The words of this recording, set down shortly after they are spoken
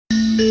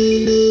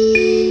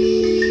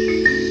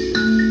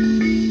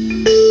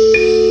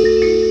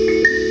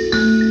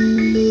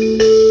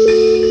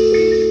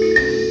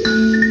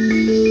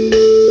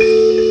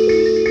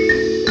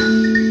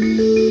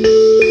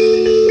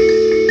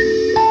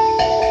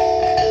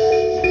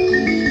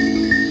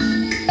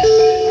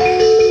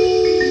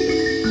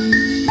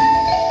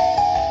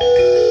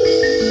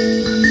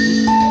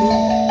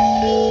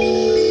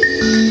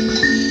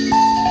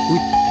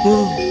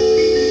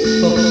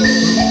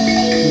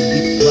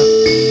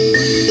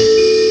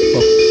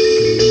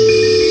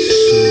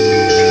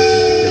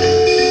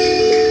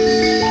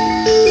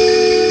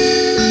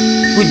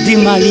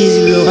Malise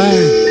le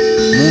rein,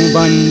 mon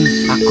bon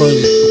à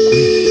cause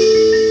pourquoi.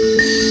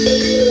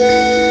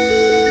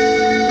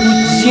 Pour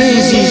Dieu,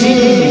 zizi,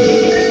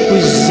 pour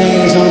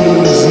zinzan,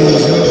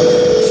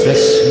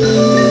 flèche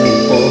mon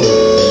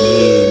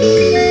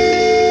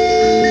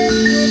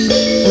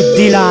pour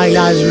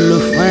délaillage le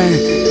frein,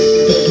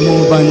 tout mon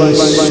bon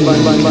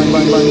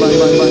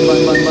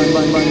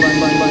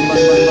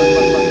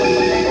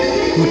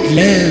pour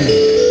lèvres,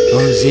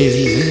 en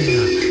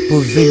zévivère, au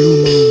vélo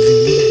mon vélo.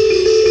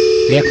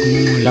 Lek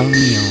mon langue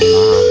en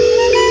marre.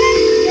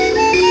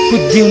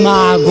 Pour dire ma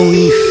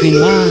agonie fait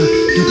noir,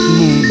 tout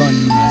mon bon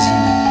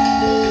mazine.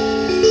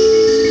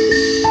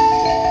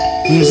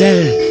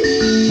 Mzelle,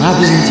 ma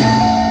besoin de dire.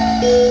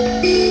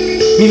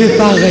 Ne veux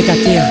pas arrêter à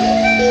terre.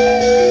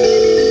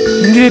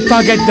 Ne veux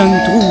pas être dans le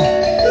trou.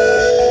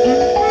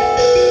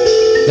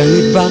 Dans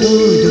le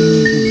barreau de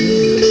mon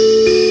couvert.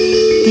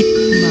 Quitte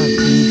ma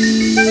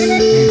glisse,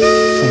 un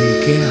fond de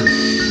cœur.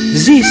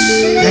 Zis,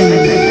 un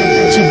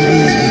petit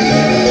brise de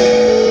cœur.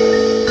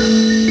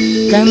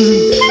 Comme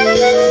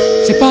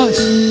c'est pas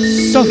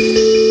sauf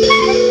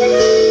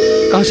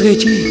quand je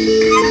retire.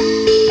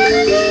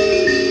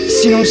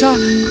 Sinon ça, on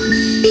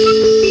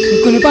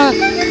ne connaît pas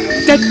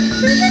peut-être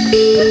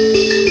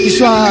qu'il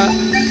soit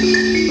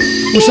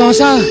ou sans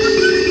ça,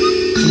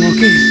 je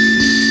manquais.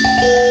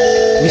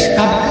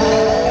 L'escape,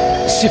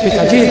 c'est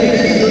pétagé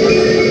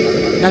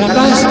dans la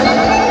place,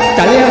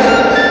 t'as l'air.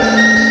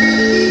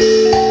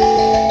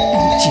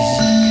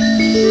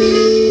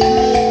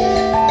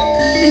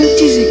 Un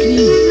petit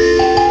écrit.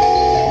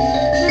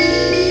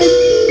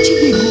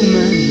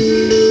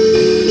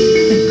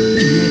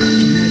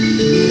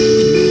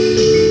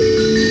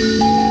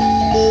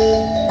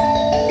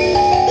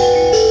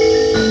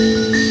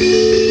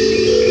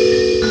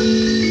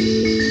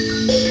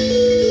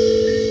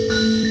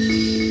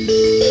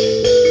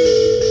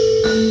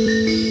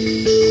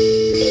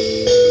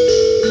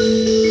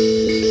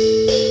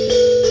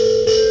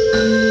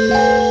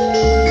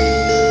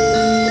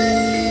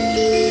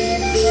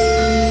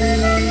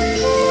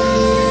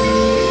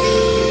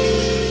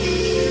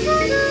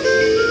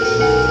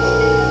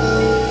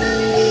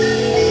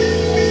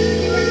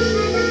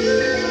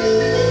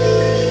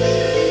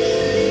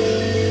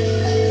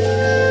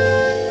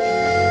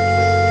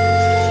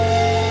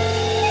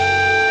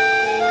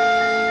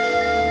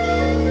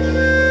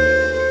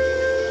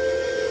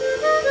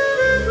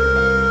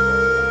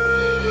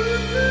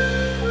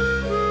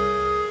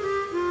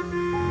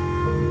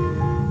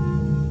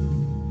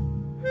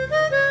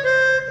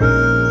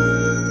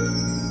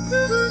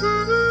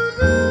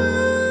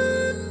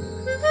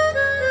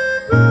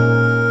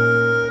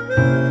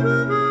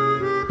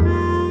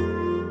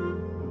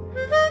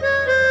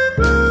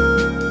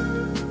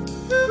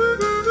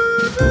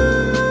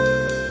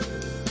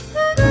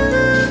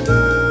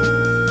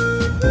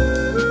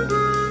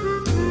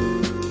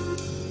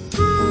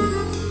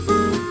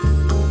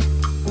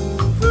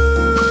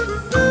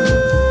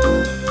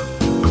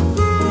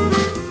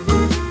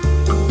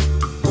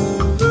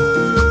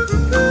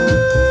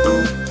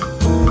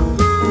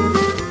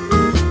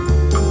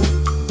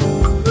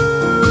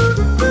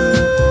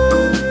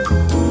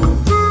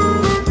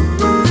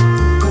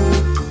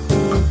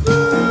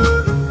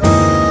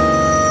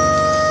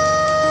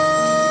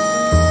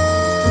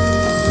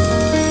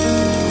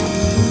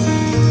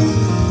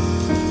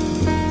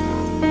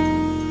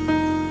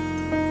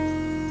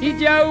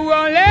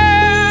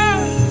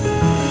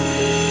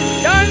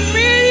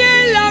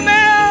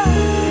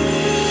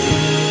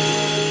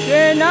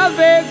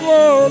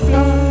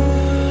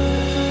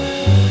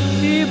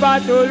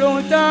 Bateau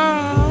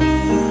longtemps,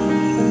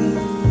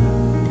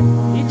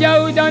 il y a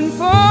eu dans le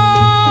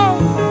fond,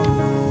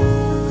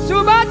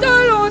 sous bateau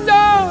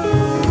longtemps,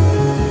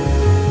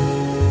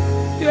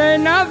 tu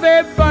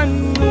n'avais pas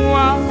de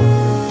moi,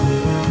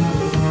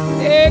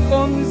 et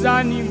comme les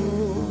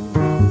animaux,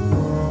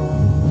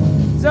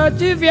 ça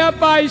tu viens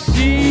pas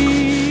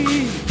ici,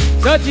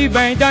 ça tu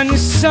viens dans le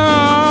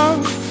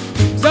sang,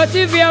 ça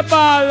tu viens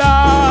pas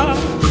là,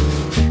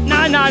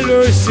 nana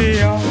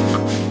l'océan.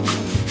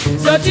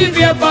 Ça tu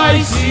viens pas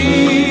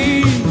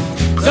ici,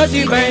 ça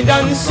tu viens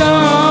dans le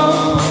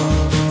sang,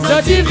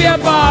 ça tu viens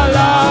pas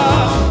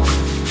là,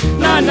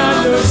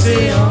 nana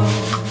l'océan.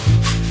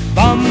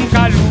 Bam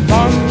kalou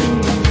bam,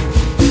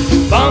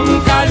 bam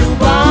kalou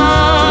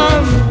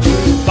bam,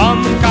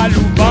 bam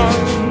kalou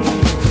bam,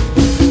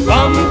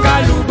 bam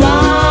kalou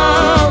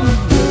bam,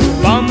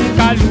 bam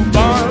kalou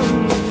bam,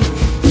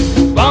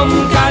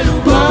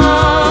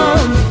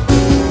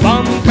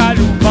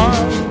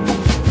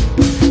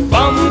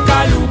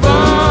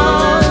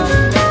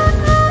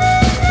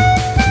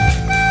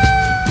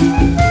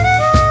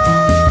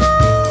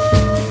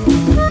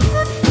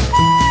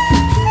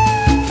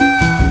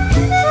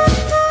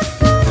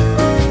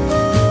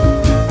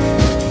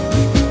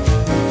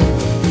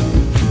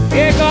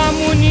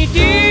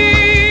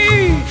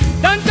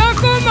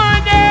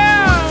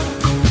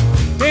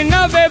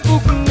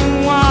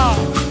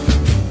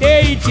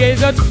 amitié,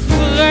 autres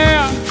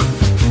frères,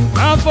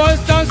 en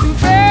postant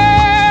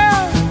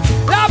souffert,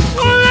 la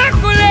première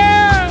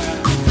couleur,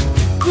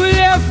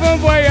 couleur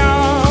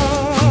flamboyant,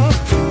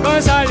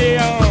 quand ça l'est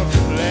en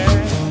fleur,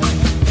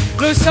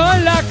 le sang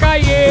la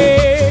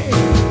cahier,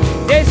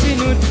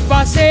 dessine-nous de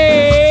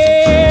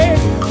passer,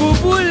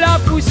 pour la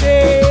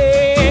pousser,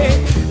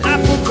 la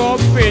pour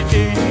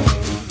péter,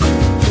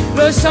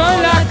 le sang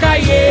la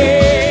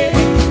cahier,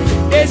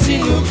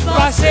 dessine-nous de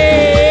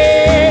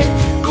passer,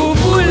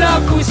 pour la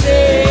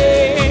pousser,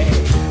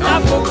 la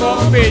pour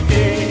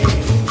péter,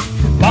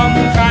 bam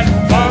calou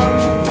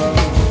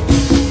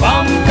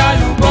bam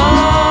calou bam calou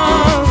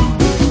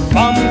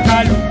bam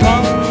calou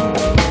bam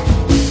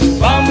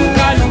bam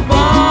calou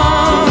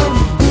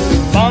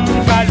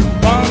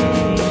bam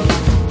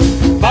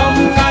bam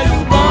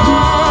calou bam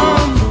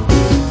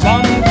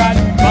bam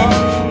calou bam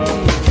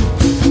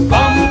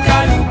bam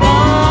calou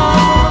bam.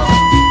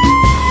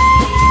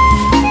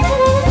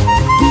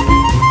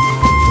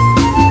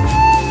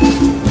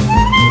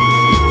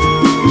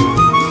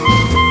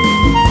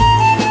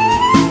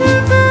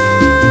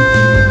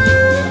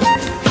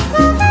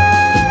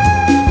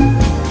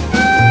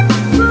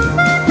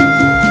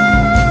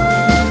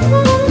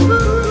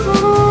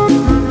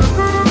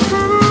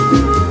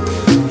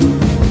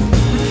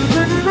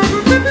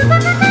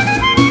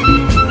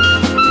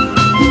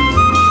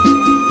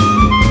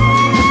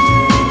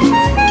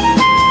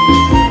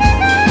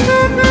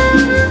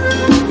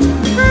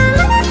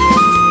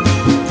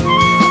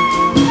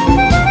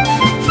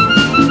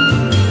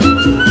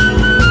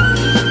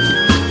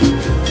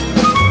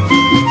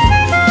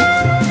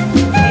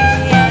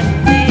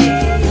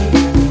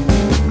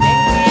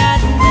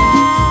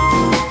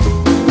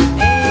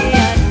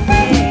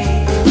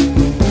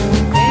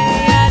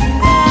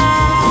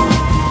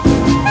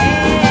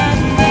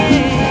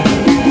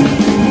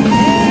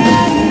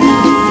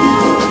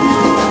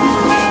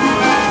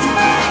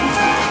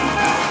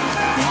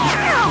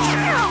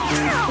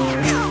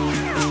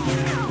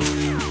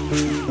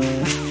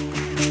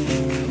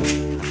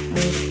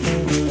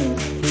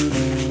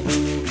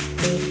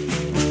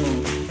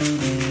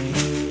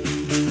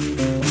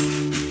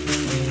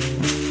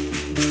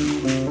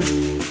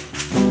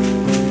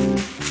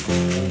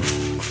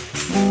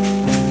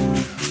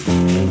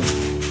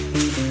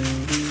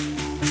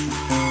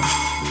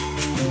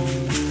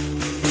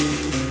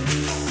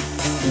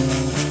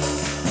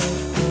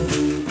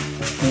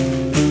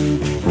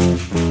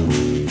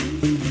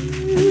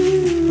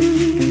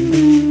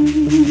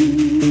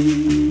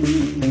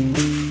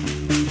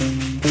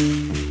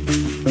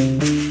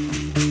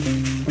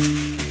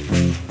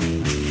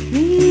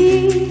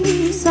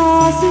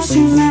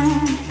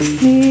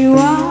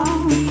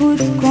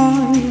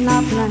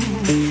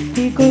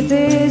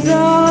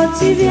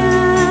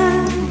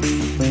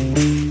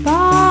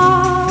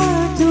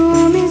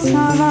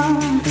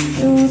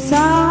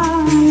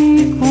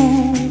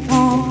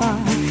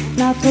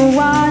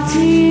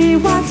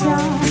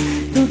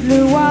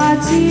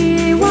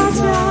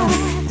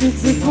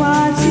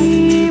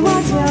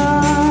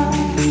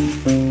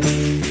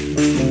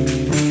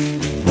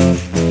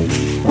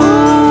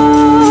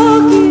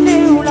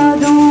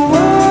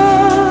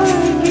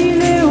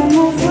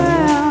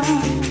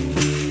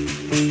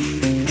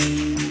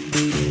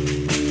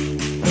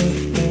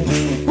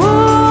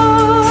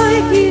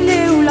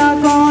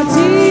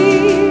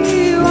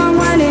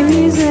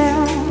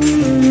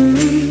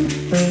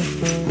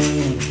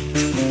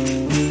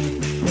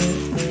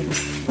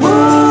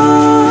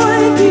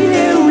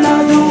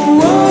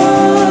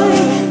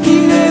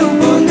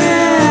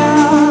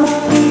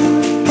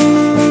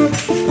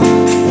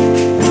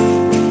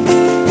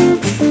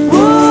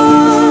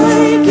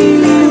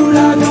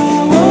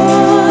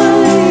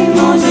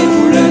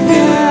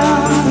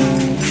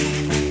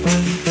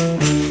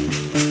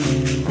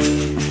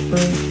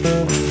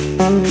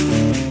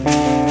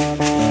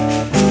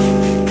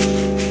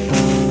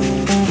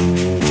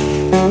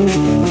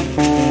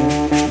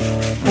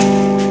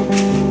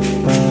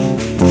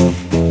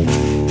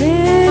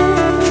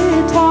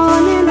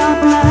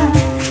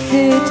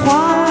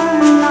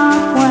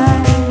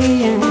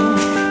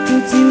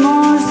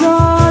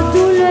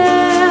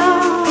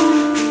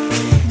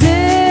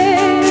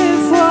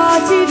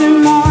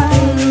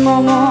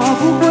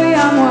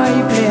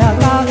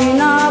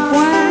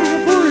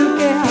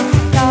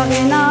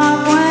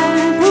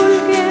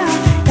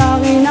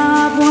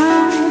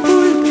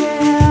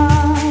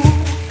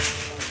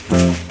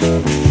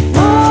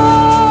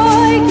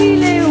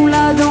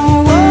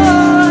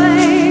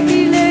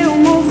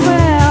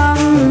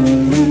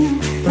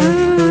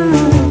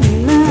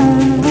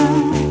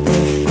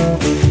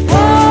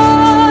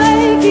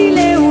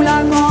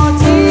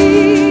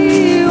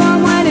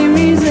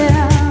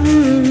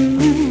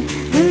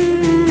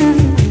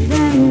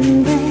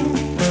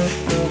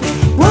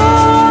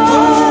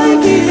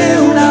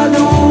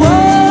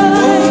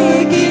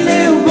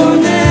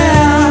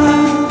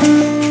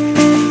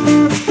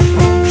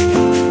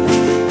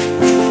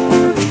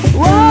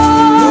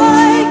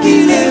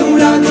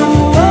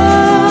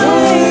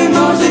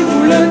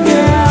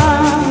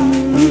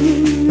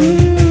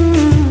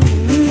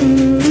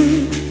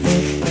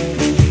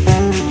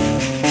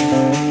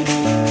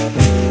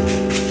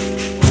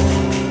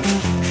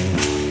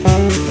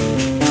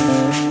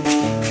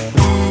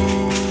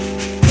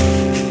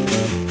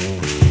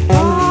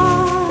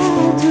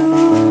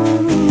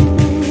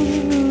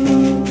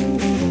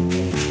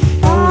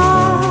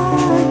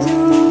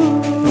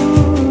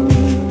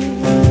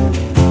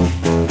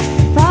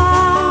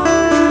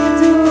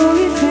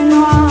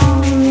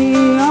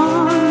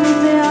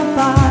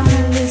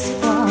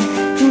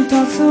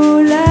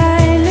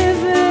 soleil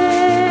levé,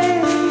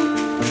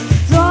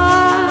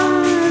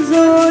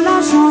 oiseaux la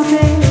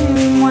chanter,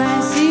 moi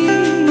si,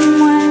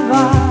 moi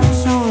va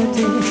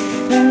chanter,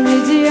 même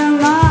les dire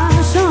m'a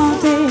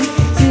chanté,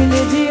 si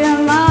les dire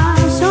m'a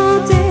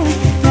chanté,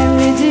 même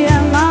les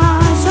dire m'a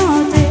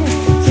chanté,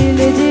 si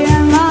les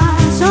dire m'a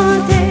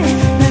chanté,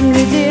 même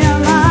les dire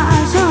m'a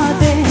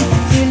chanté,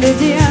 si les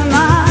dire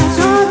m'a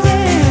chanté,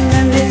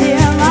 même les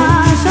dire m'a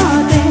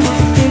chanté,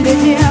 si les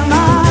dire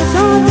m'a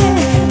chanté,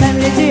 même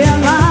les dire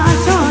m'a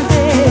chanté,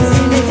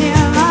 si les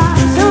dire m'a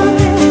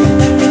chanté,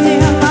 même les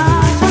dire m'a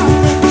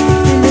chanté,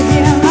 si les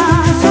dire m'a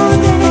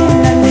chanté,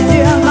 même les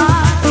dire m'a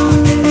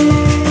chanté.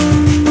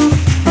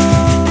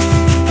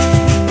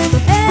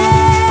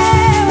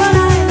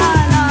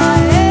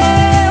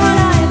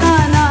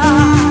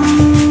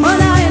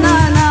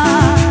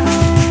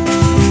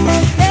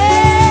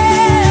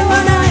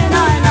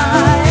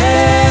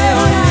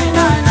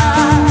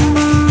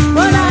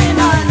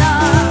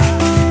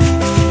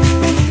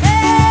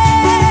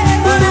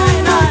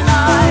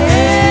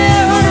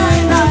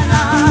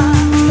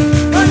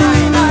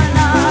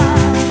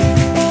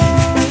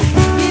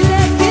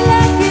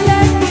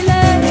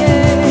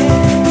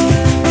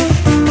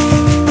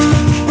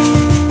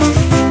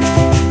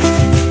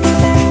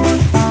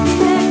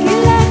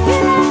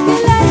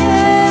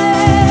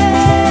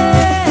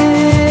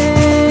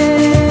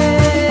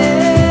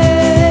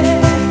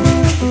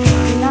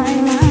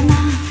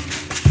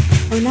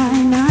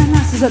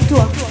 C'est à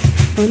toi.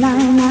 Oh na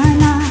na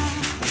na.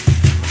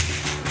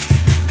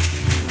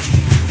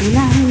 Oh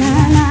na na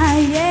na,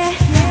 yeah.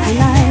 Oh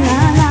na na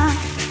na.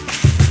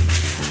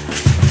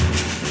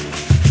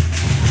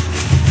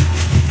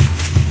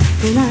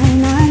 Oh na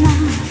na na.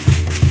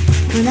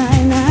 Oh na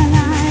na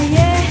na,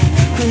 yeah.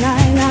 Oh na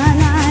na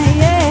na,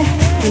 yeah.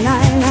 Oh na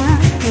na,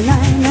 oh na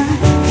na,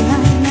 oh na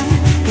na,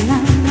 oh na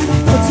na.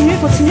 Continue,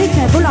 continue,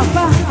 c'est un beau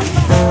lapin.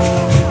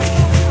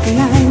 Oh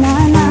na na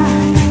na.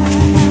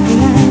 Oh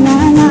na na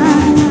na.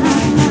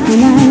 Oh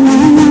na na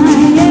na,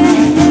 yeah.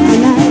 Oh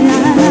na na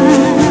na.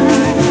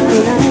 Oh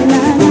na na na.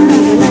 Oh na na na.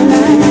 Oh na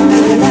na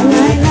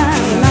na.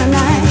 Oh na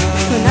na.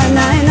 Oh na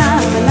na na.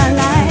 Oh na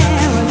na. Oh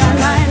na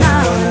na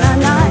na. Oh na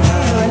na.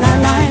 Oh na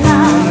na na. Oh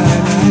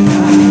na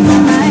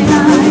na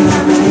na.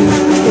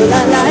 Oh na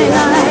na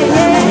na,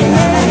 yeah. Oh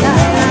na na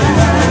na.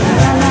 Oh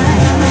na na.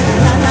 Oh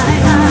na na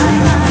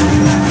na. Oh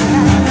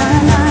na na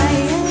na,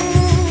 yeah.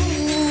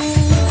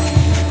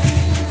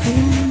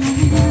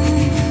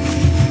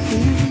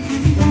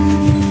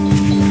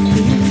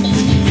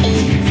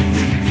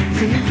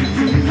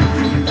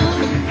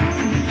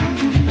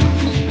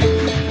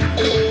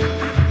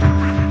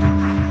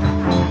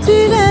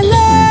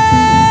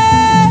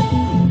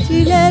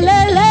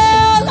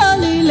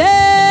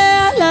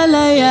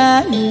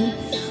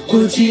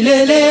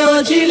 Ochilele,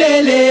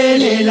 ochilele,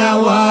 le la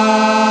wa.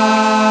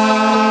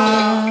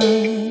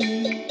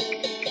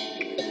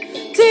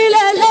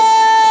 Tilele,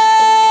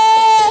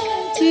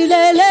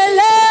 tilele,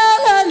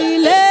 la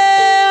lile,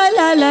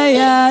 la la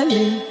ya.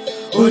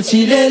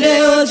 Ochilele,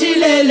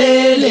 ochilele,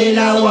 le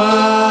la wa.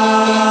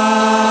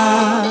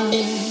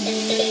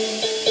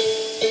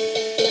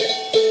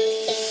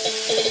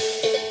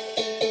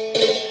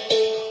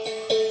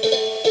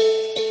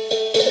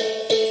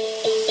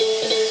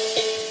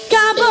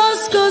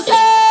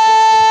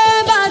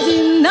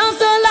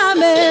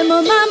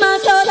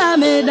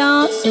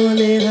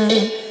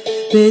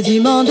 Peux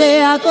demander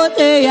à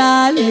côté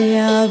y'a les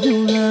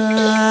avions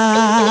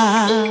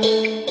là.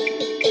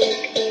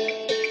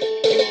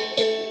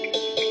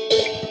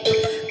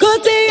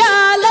 Côté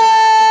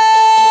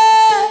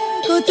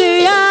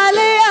y'a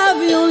les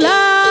avions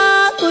là.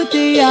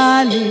 Côté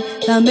y'a les,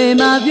 ça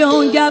même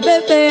avion qui a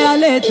fait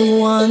aller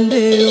tout en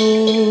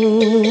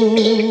dehors.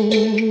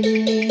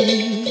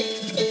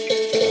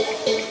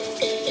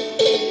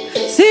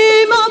 Si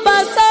mon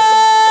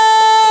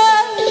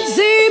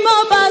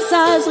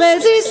passage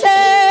résiste,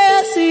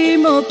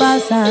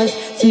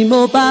 si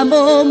mon pas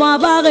mot, moi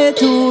va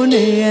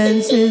retourner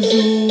en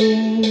saison.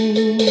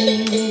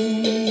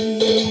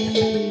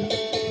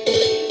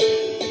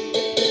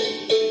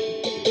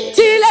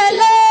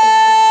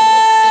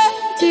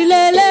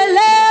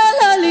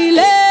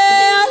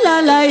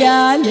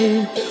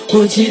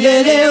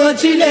 Ochilele,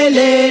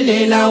 ochilele, le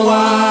la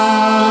wa.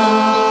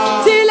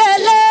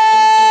 Tilele,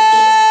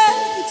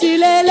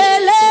 tilele,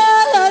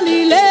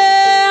 lile,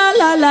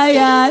 la la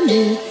ya.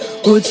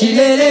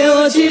 Ochilele,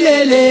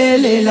 ochilele,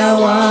 le la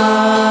wa.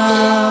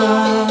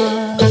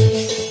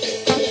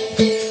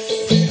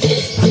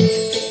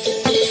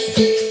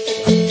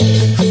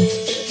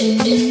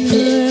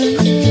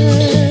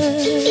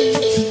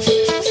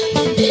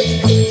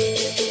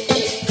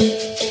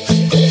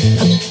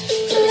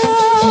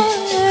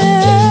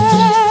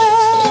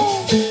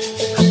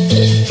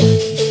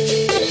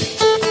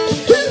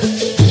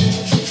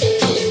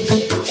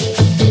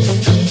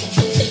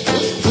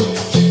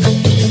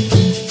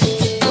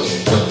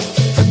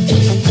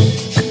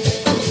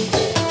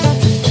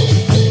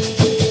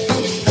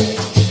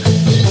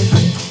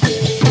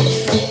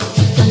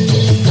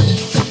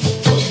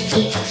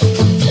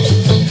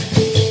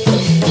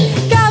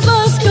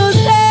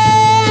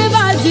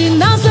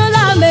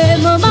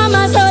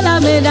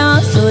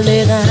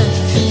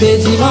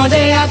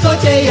 demandé à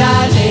côté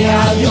y'a les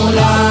avions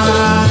là.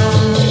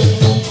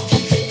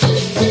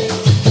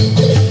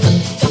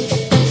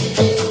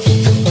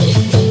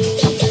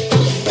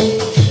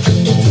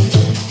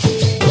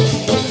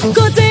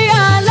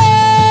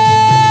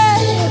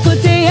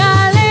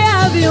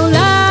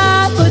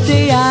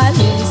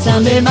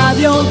 Même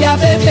avion qui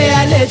avait fait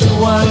aller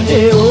tout en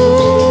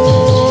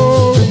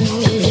haut.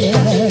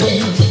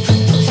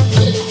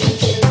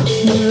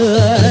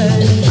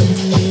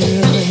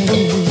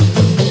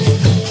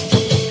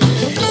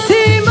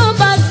 Si mon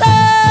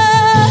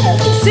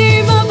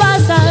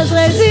passage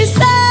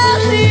résistait,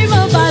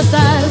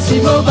 si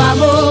mon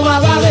amour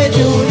m'avait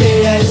retourné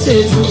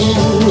ces jours.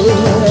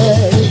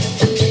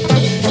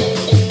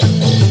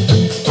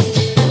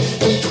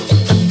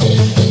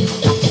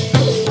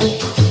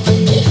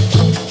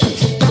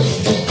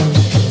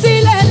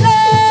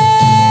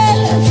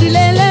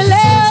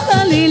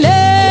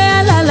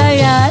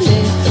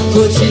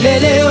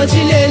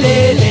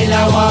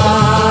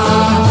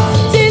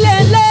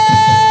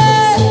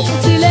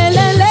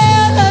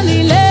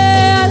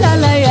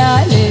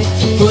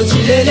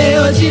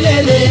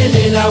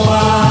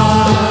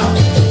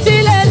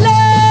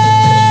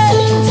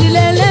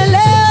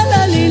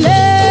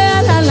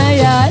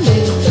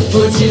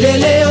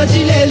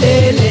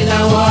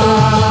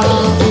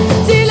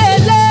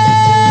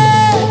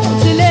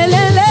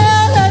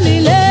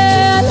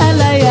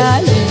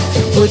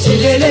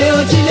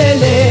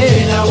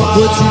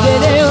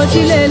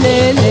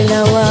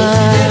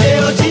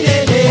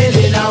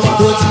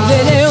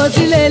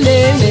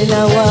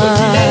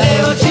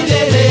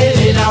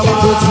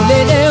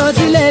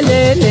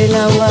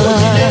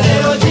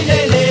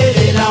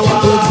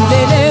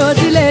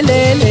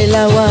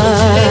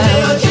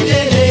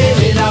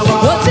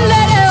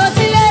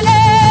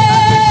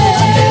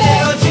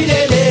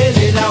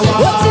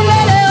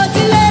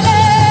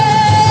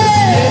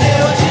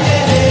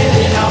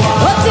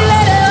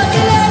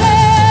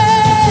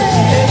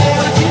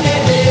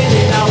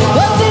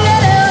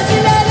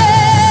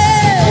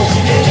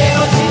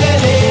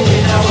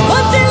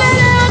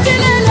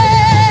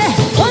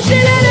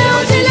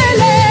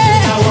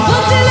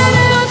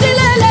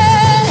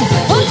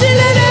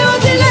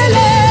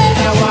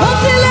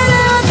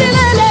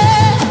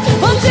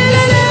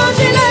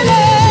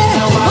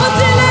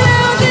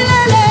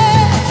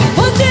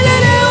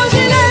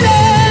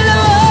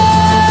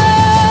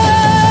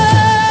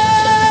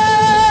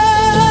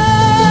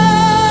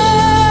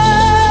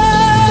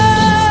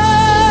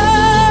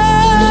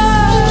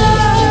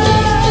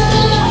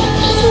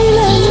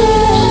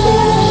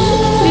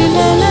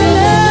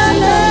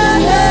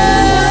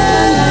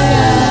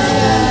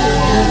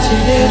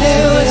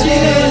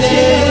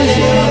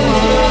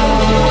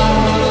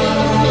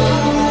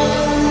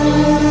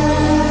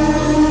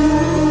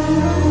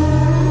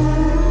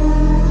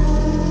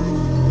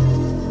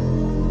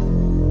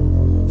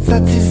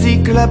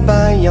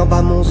 Là-bas, en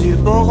bas mon yeux,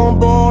 bord en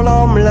bord,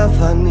 l'homme l'a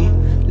fané.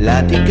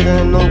 La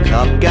dégraine en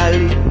crabe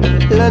galé,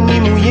 la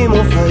nuit mouillée,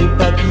 mon feuille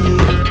papier.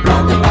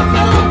 Quand de pas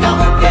faire un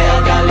caroquet à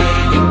galé,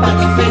 il pas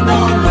de fait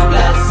dans l'eau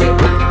glacée.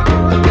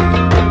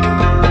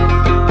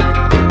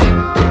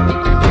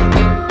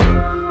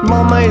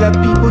 Maman il a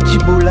pipe au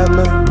thibaut la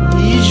main,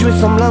 il jouait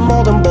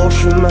semblant d'un bon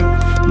chemin.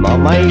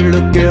 Maman il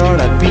le cœur,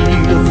 la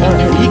pilule de frein,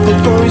 il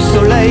coton du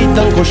soleil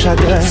d'un gros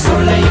chagrin.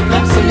 Soleil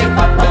comme c'est les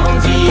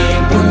papandiers,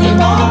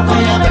 monument quand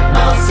y avait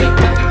passé.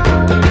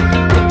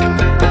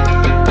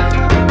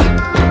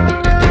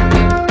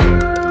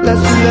 La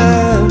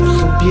soulève,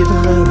 son pied de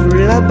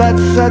rêve, la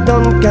batte ça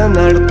donne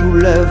canal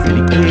couleuvre.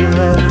 Les clés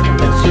rêves,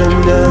 version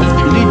neuve,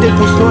 l'idée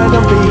pousse loin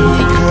d'un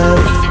pays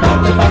crève. Quand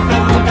de pas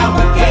faire un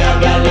caroquet à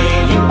galé,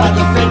 il pas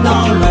de fait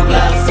dans l'eau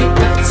glacée.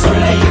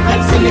 Soleil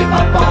comme c'est les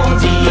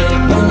papandiers,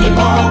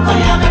 monument quand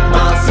y avait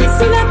passé.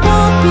 C'est la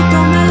tempête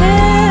en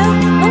l'air,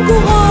 en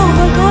courant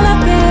reprend la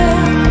paix.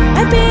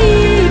 Un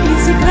pays qui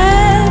se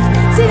grève,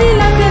 c'est dit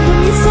la paix de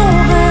son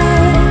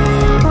rêve.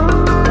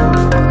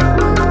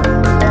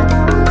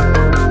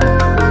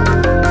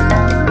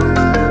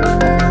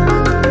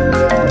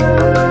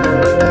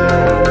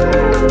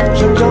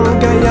 Jean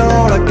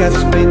gaillard, la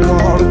casse fait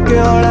noir, le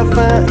cœur à la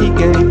fin, il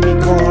gagne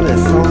piquant.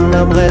 Laissant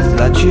la braise,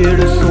 la tuer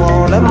le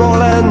soir, la mort,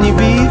 la nuit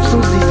vive sous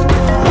histoire.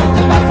 Quand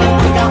de pas faire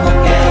un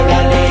caroquet à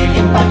galé,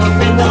 il pas de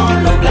fait dans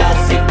l'eau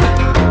glacée.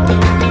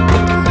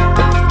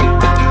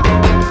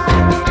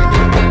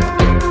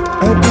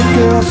 Un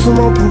piqueur sur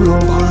mon bout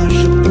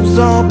l'ombrage, aux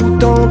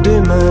arboutants de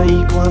main,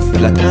 il coince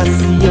la trace,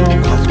 il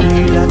embrasse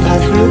plus la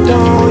trace, le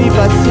temps, il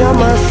passe à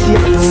ma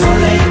cirque.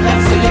 Soleil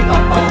comme c'est les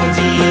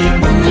papandiers,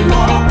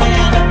 monument quand y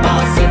avait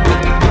passé.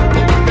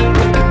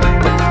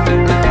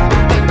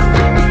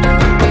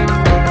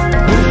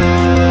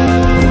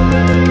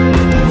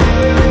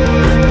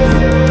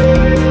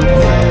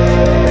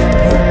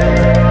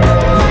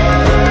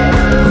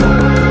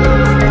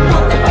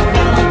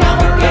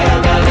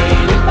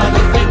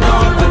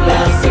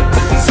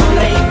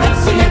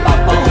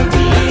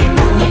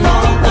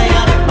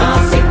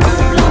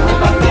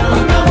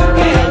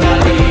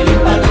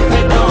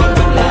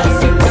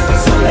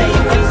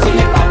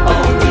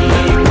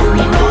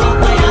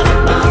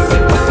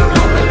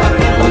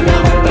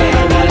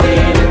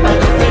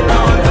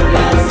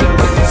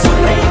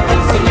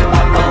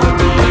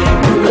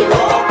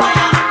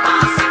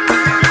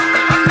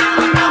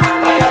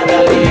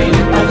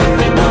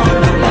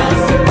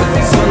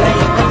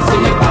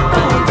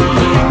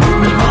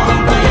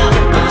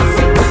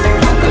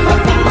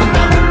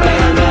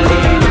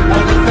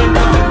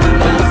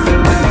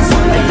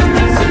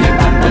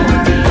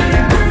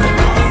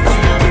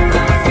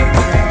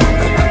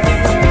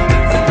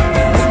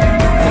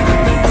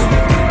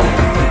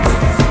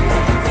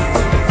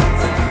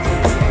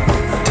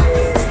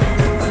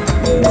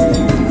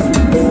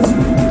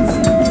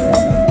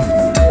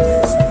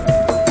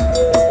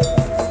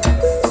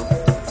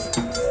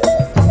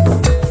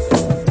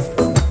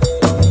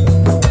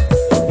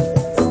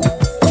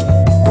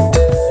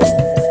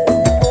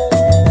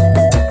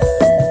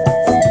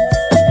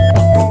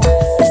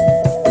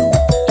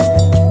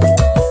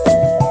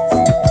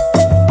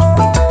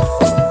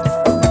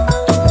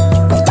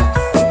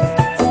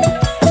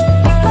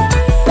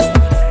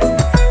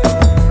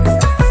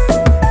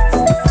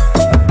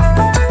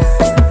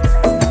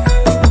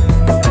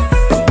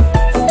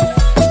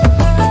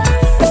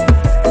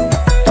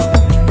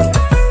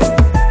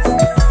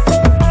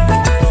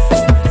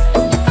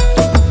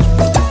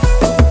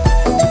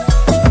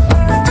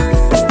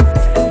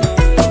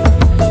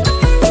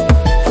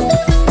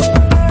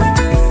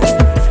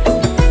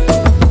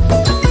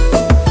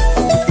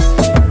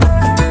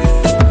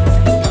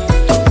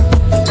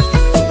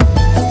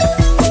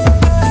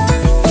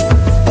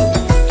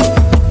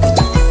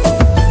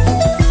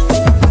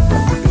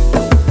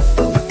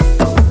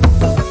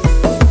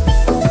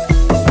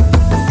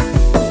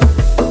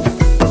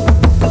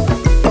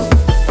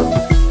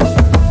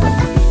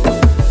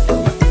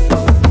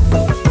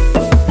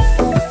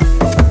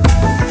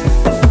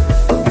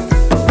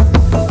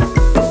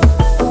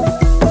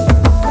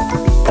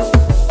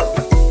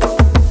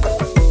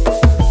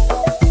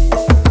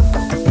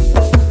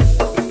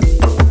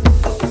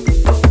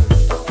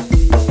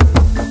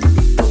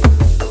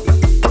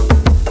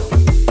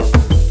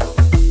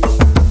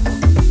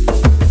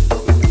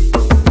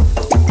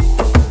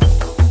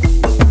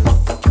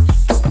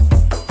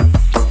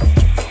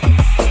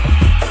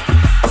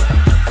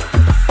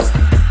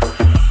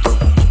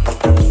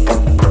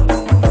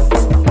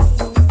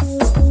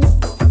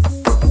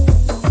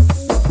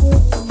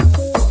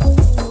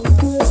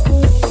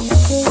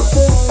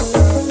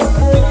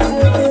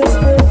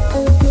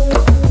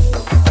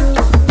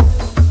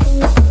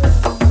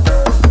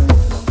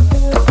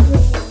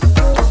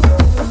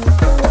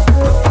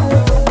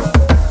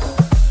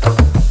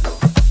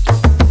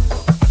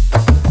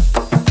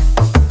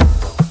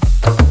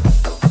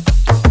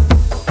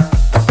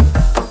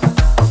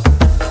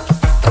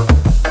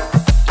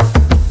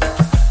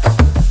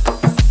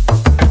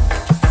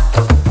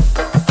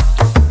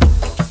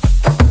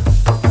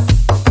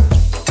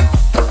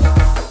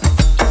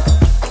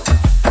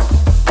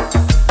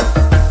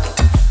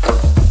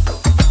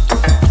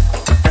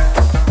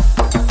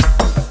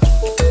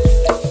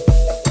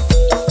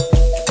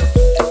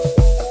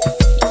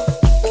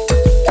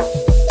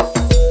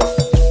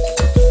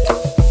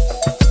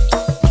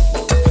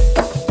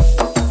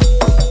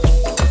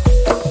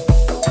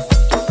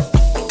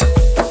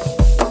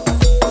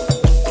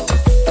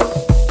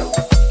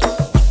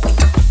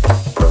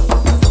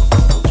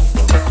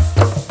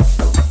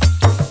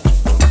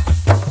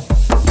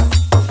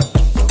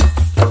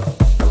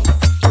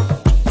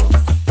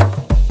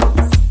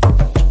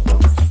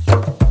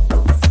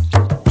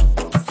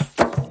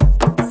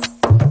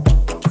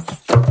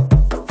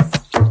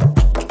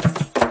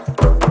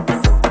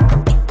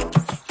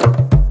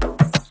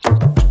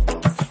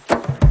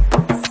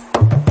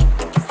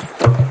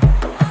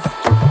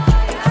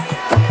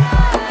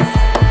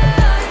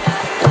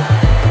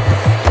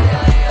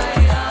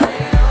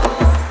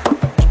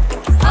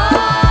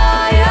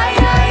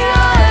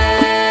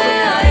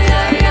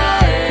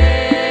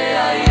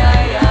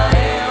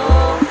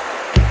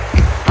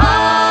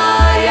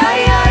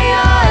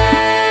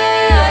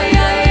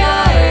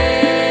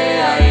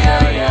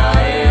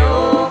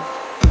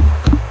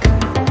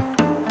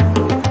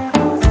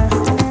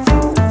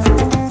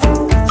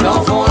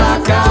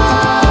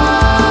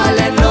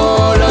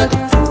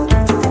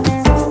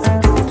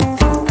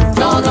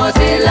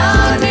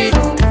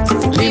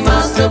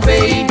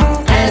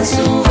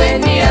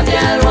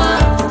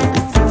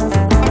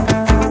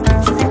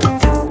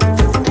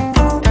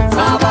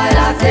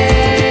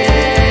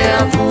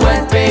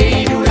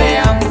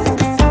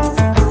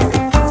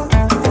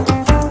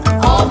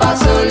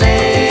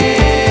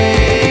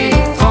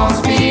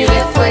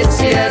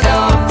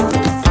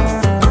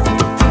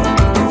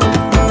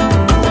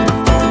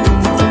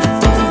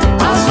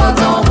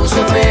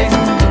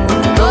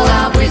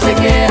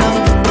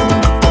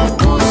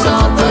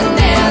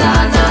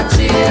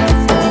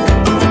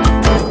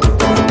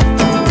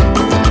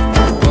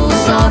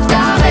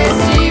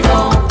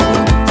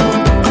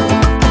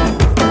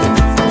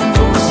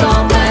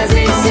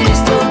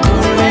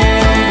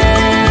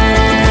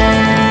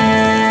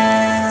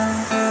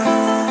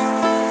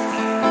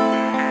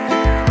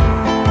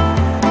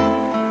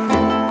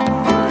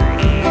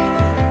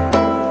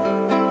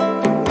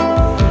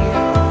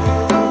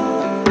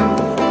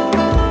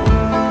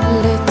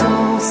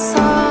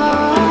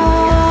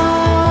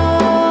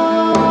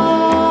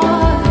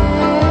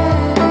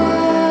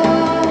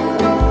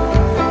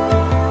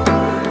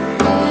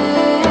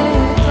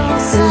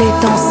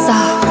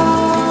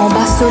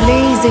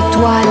 soleil,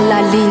 étoiles,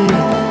 la ligne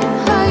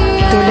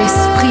de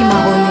l'esprit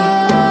marronné.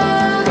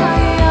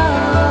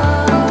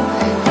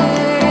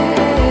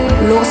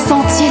 Leur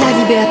sentier la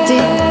liberté,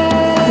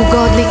 pour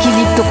garder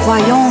l'équilibre de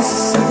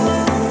croyances,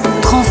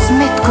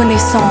 transmettre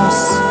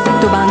connaissance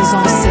de bonnes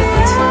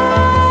ancêtres.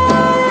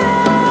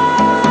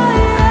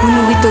 Pour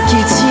nourrir au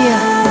qu'il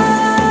tire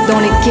dans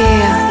les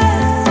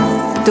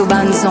cœurs de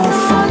bonnes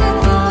enfants.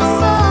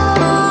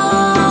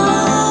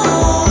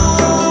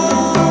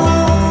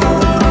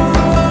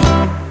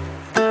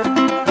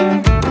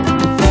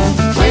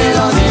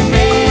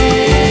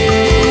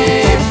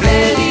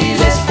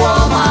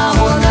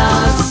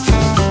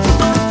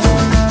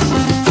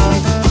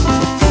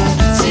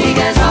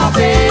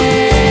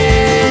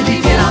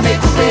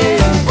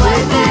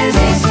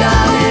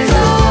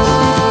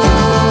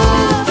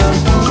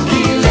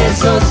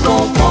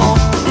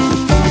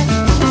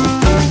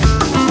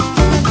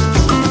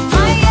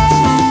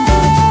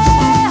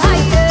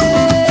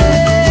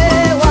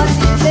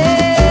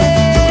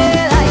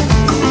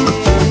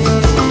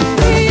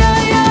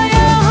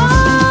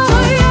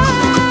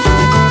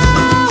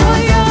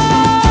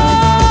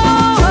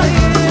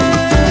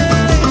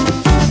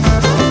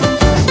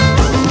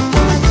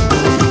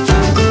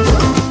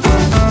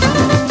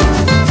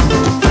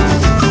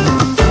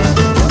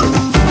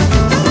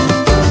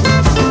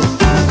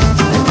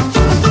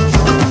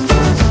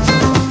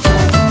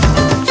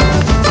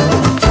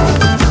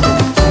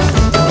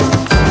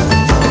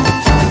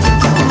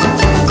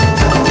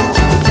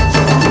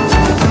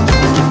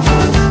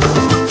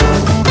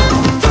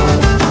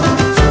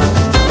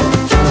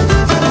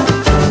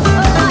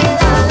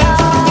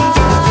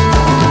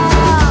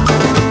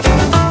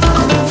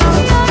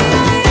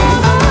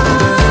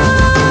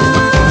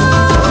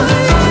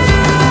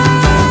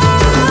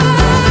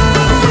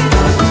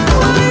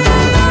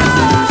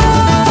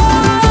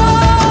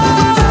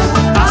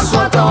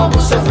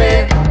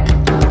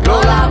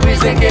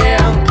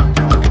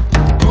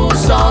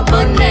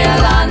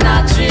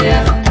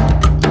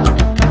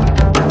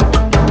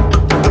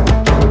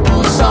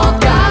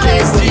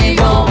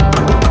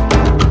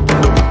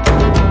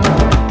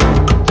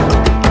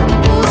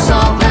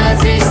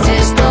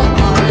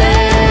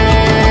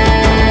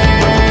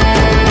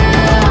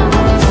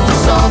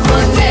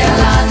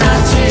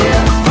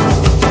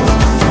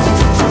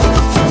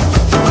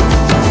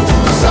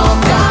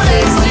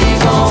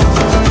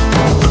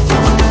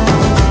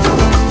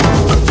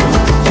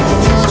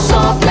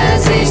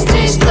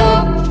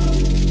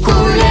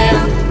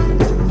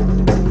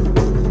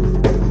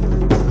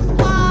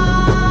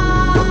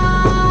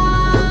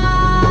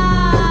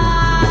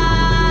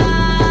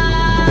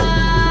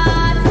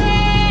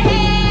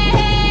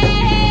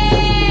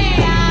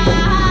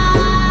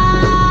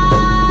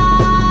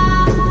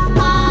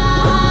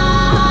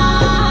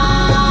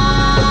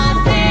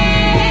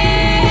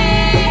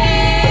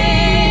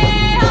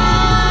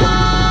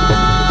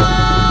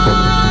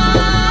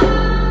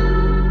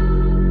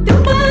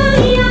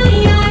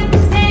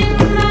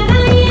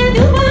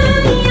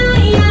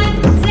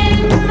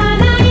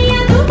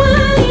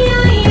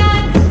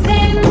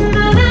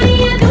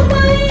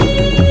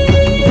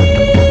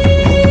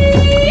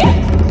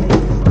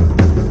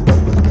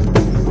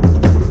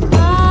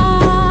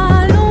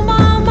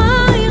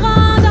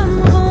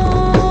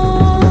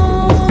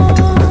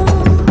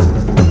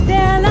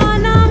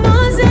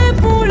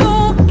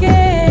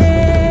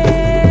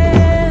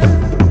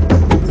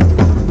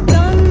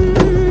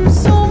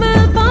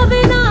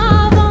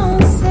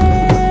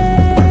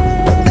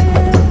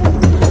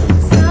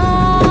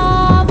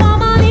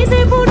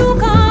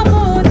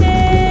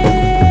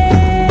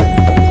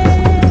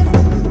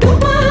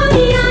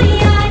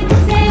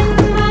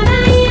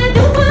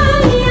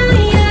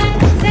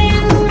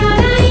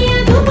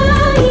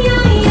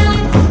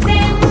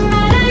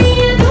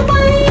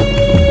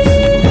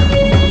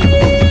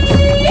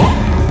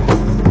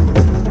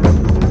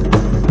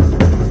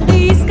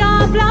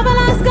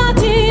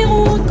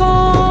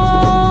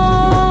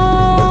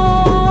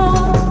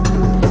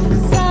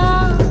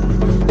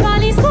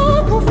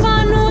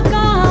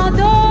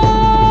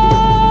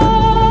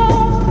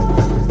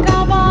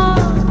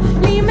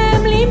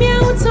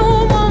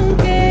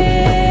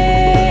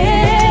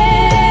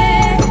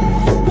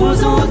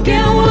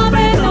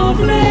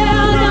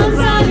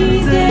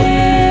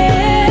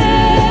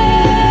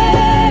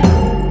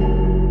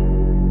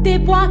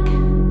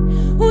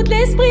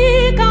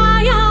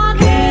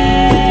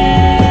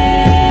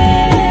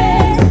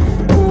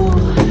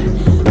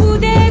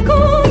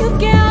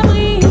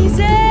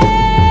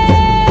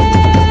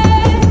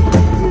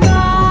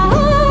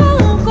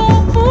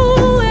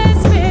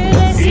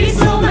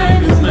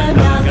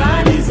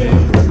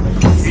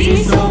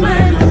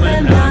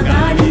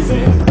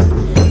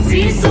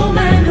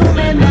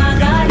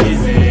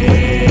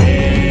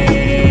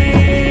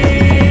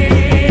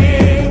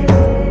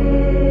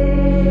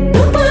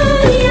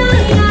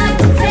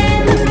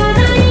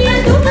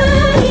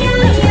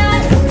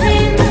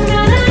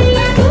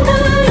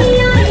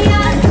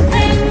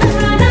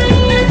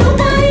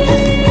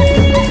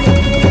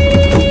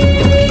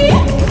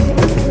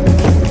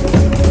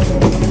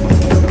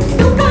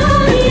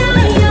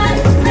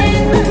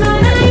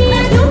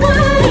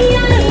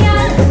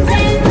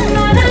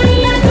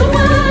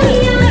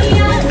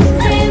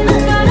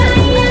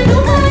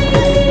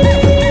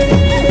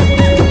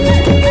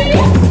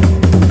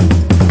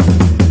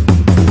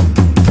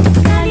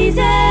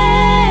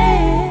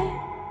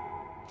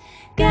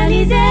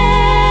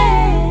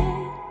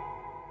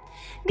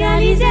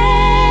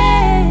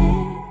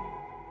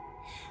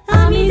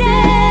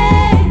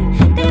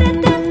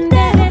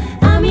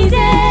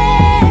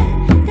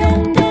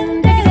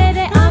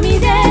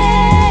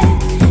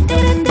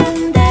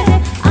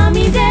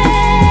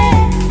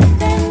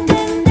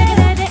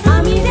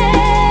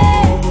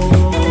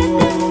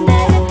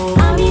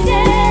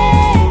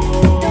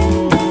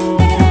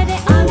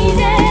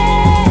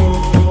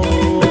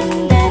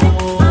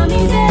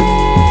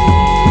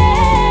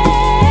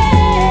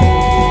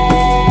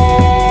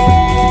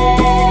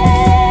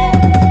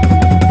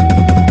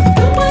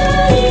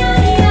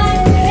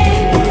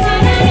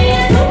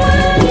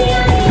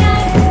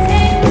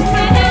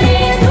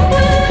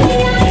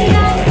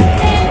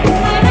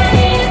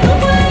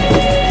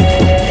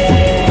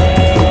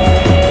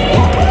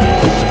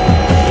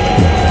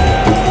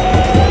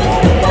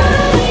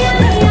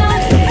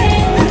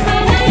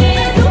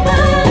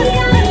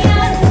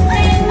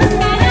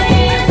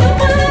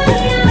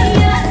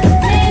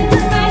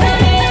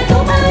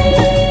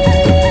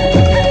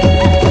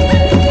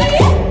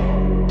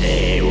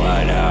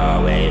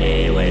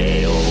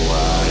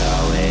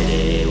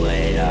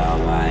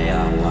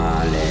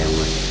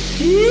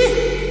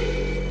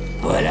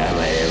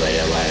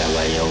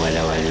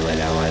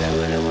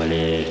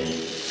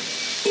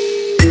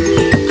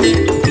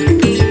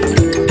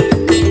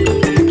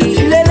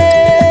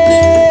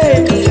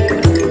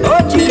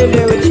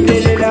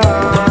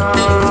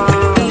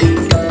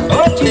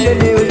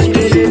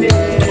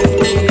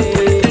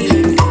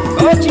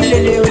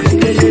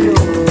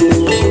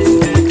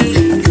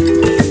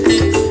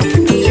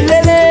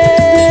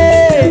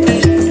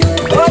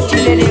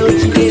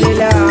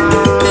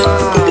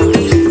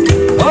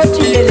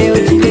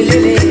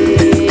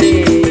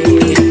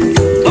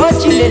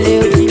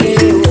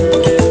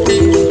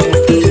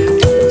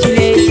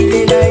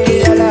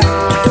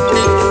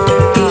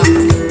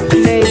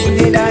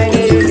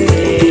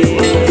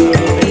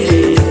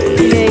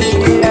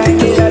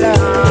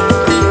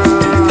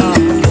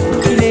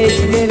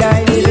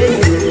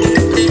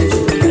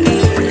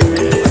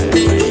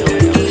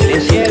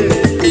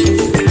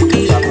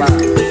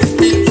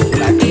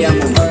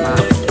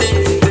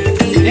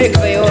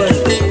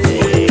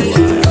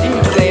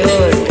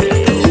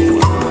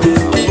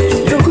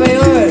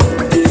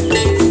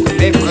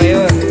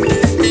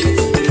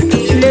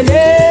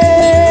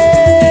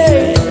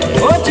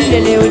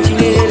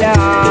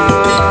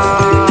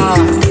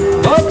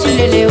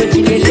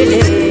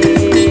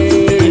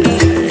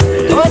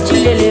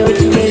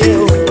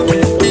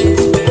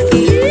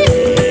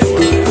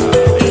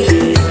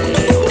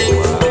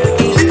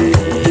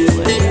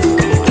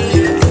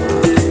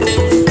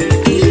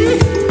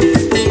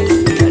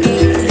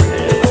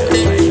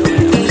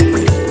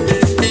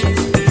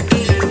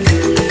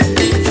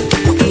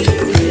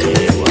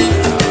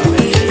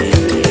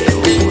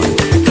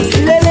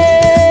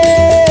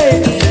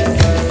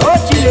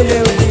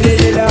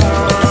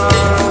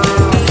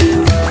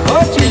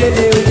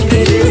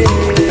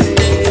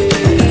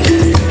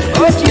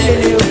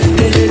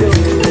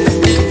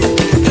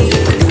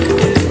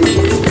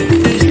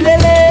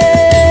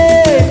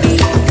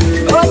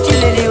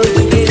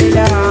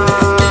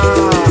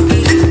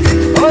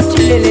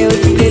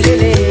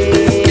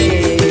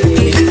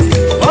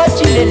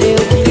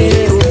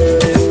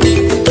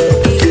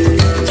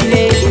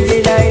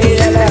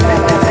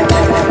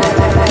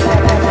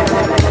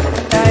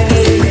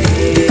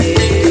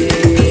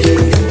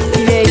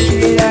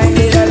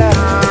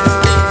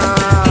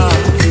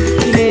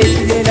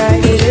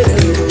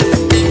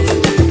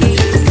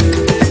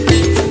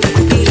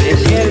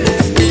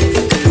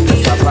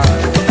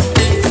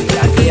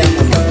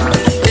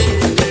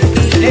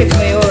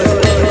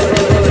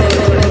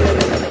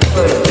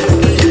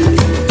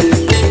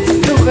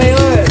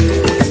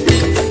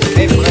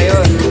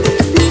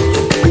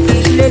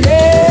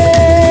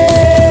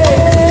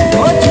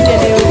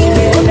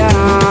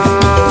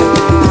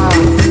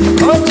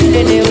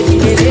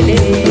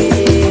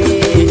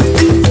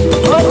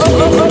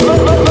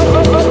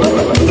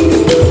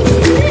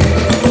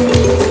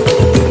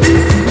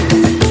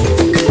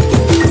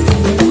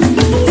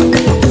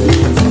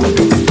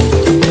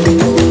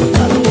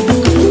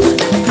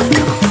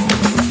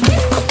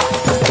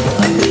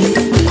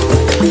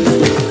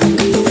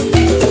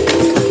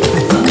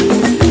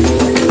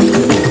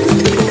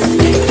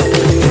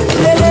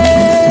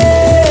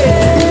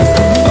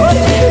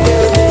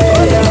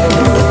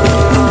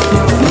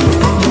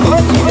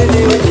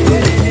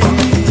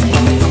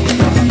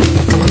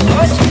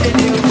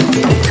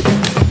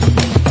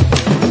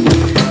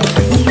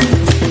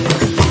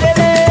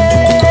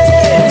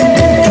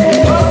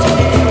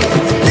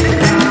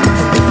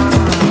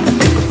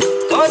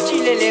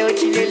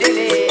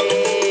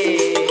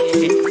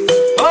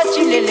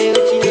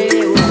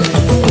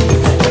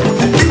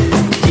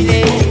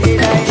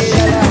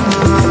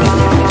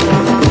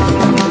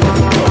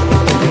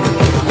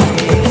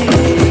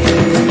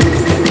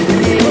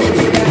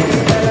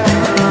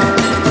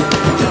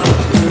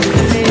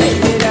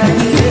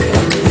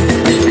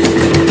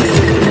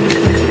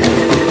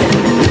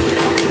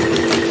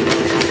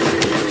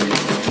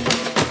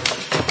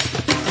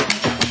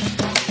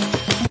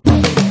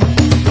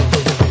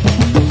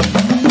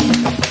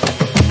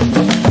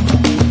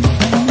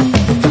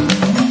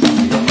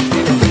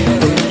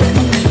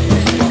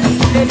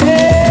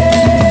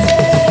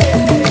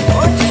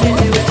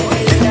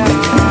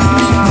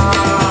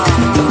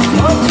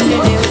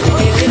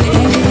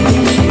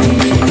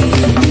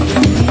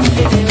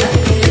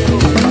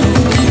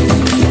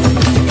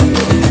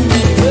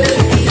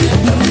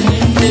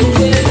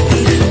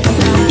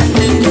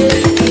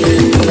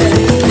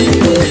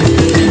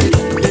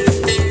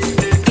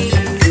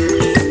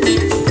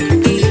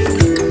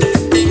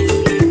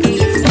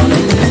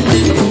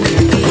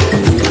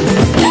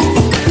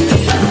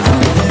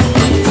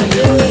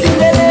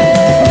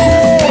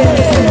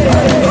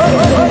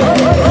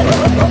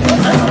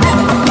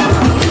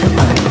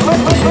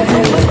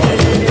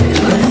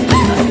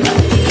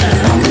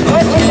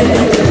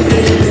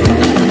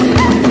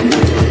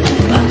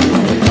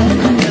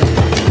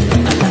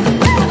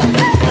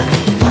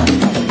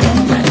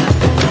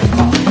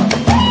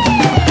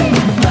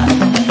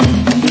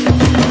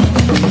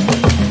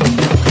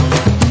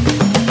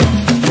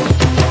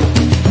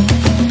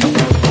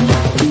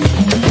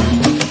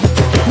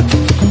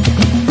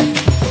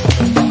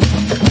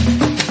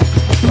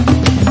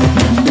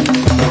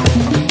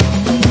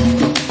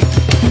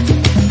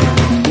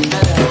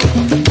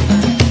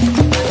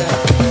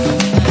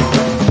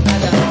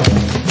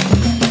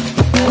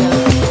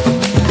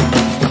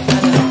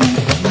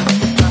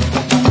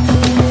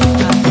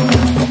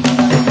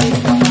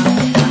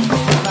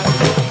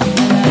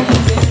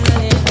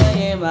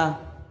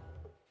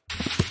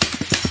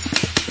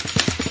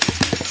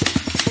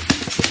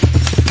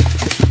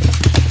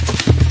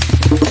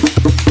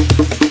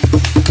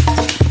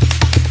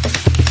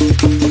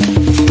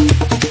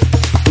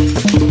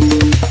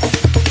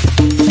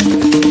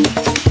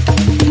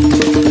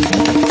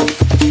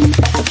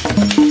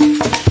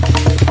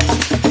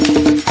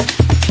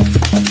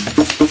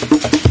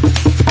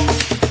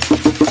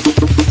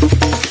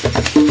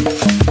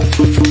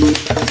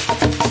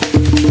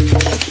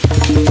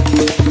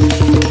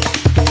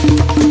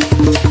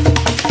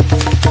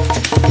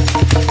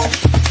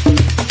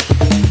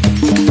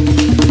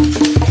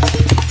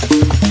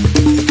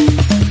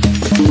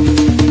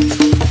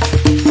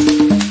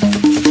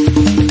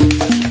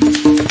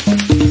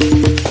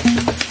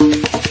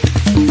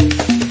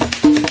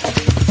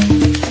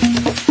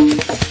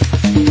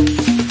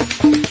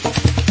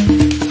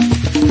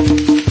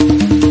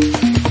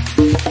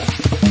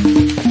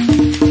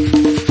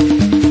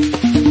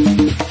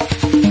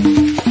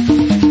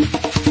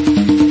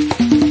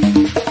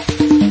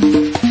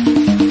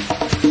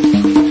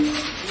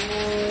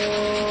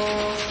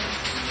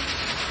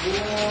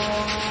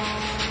 yeah.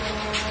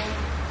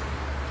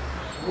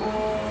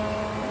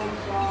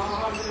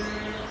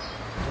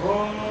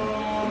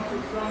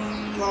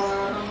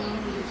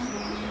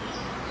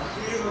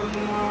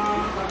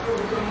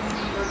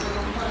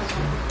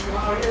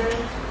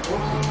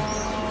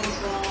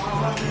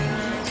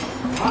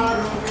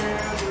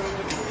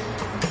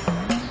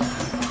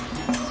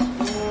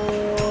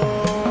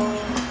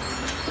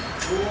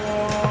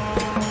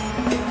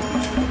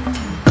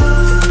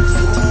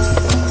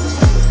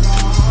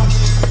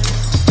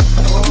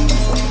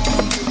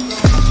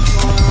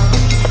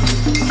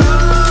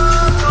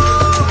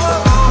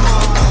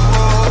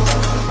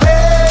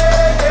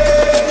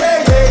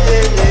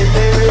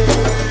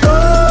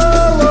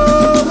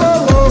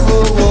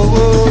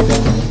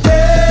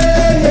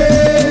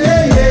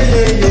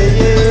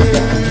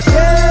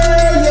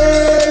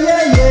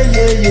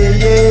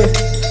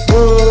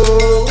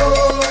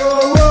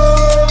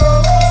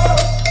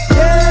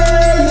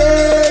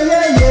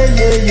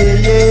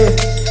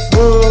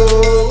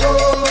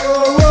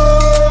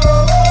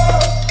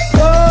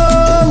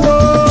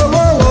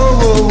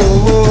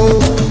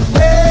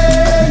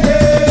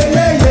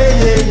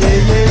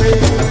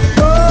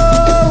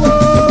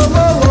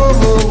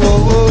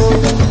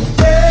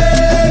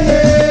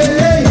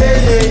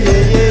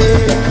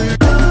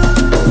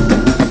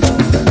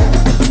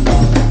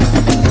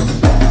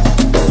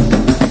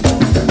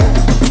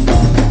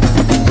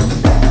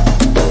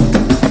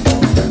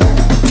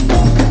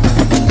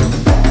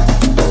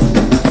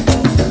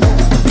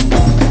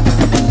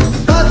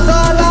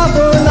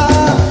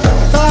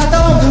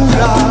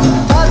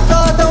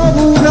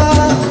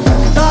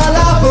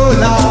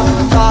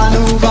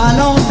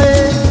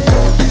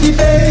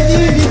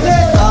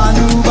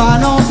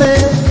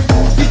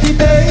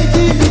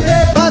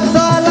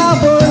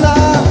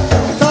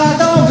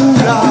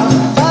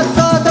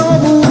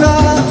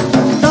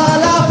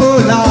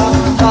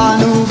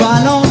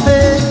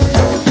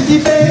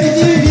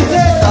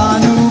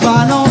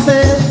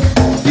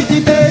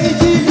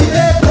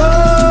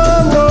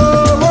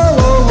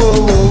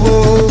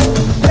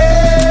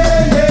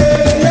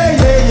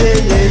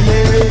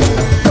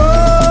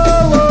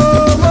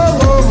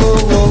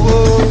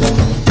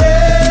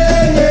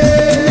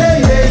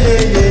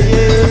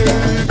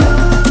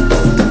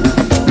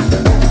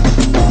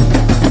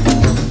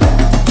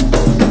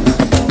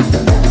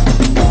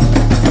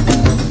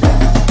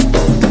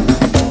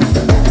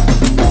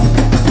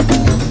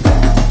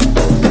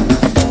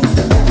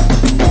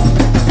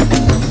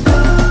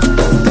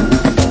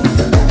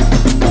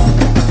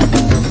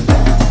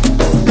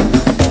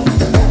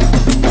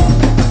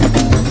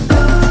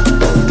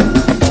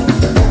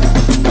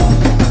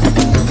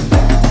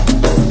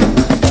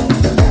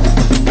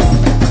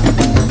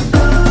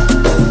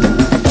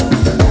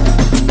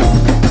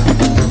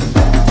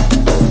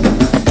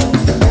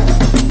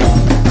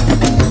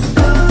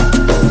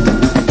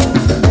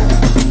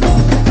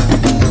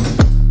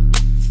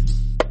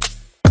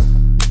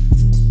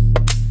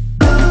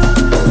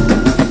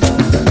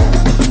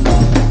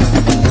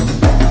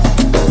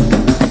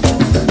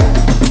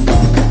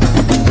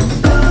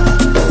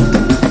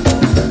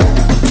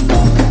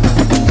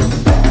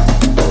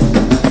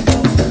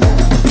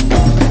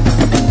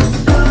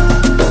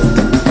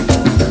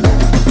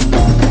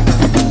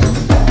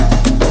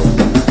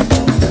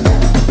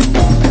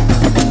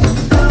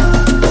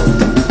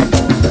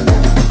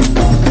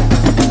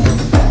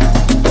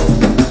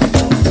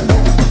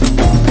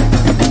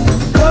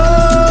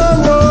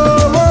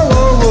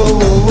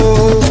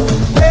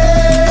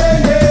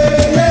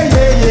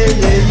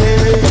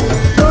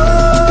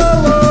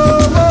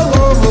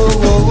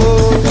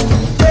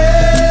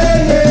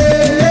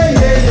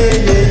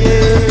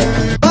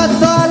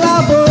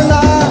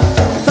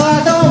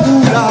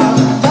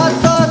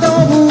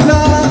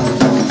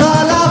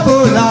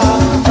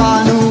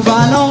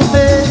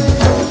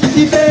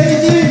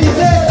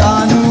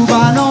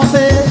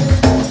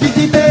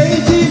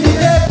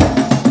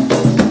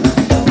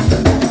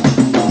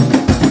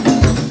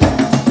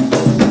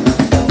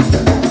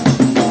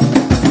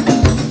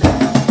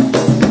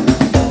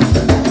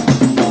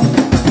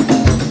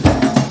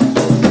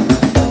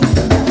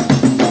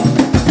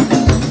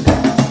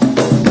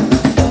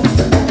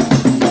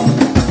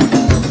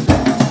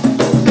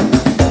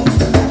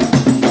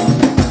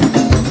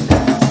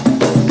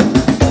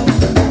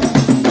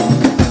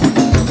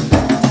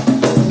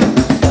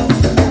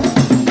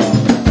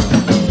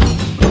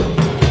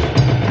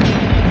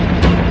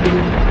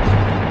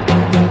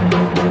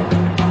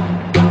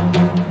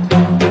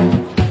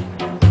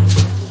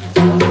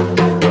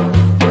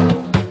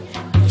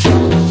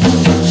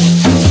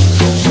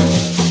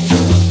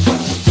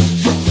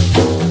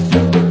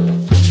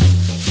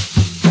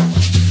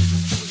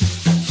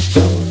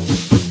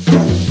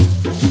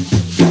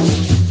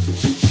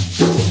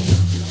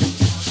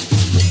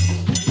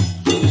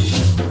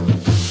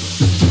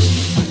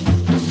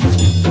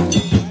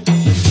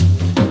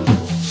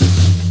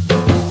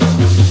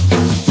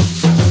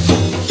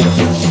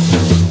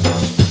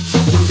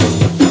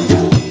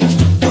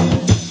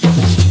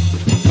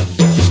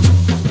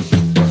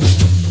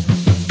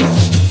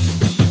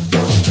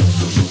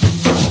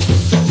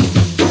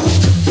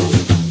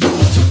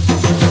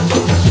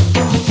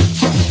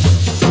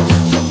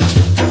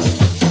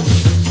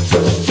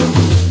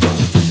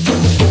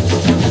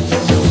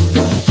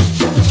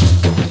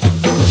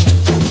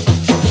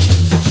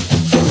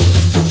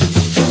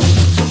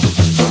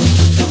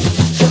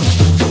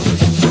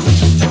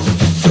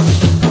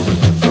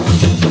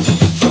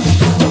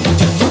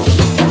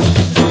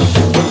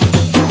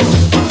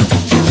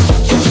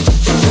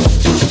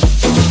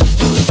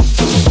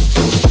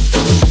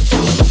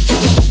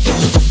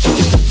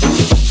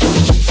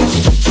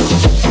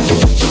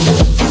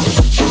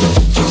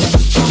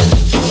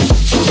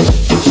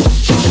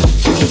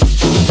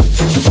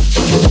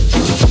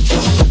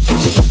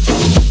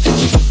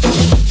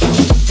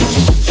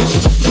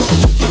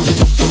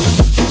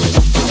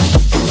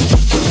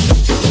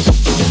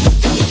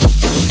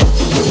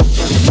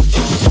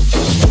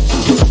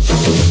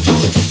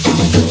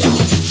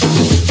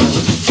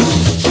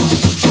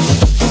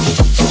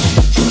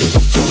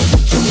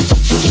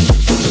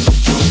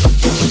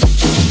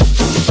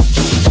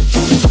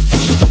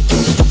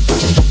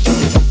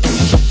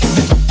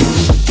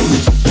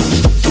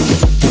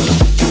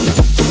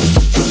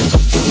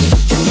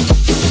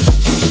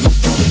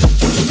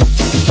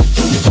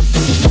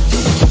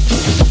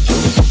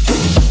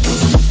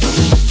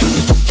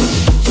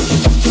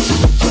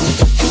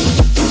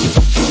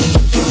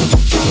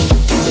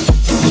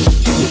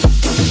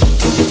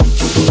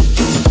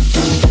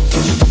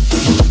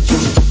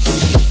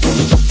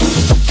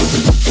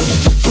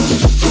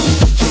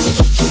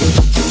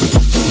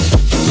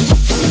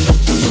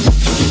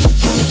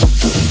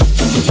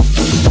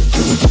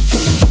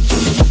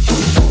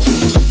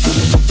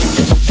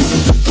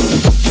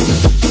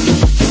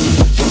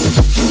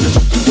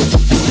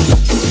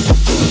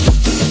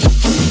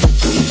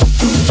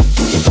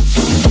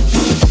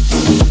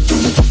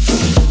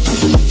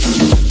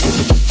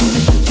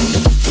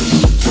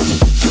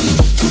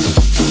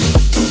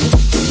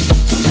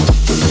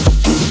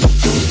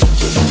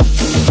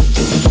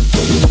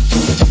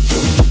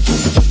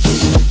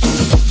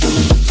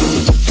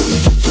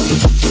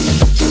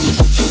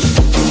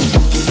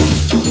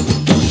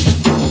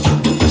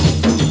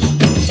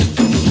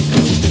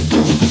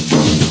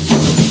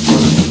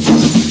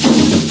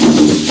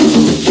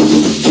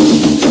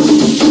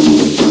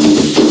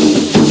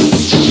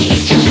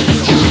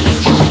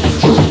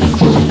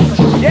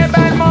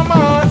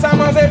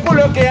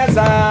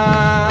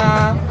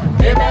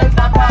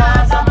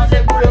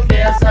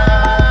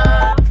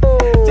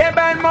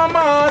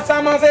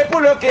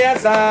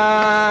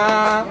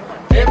 ça.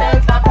 Et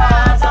belle papa,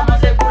 ça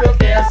mange pour le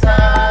cœur ça.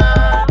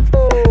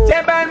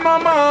 C'est belle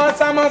maman,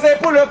 ça mange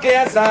pour le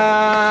cœur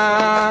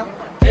ça.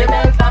 Et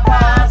belle papa,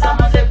 ça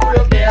mange pour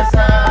le cœur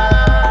ça.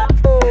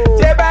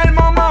 C'est belle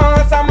maman,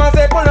 ça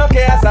mange pour le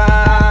cœur ça.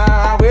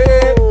 Oui.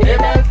 Et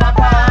belle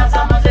papa, ça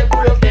mange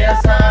pour le cœur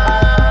ça.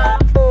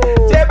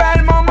 C'est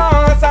belle maman,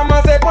 ça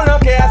mange pour le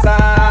cœur ça.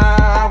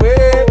 Oui.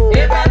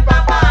 Et belle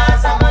papa,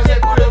 ça mange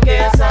pour le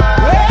cœur ça.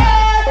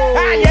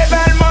 Aïe,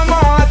 belle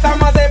maman, ça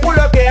mange pour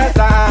le cœur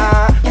ça.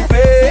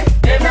 Oui.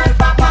 Et belle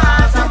papa,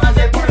 ça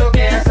mange pour le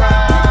cœur ça.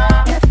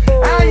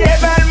 Aïe,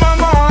 belle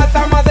maman,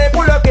 ça mange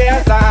pour le cœur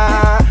ça.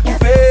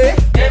 Oui.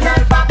 Et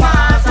belle papa,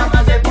 ça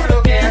mange pour le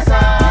cœur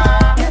ça.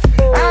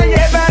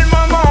 Aïe, belle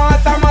maman,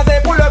 ça mange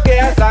pour le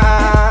cœur ça.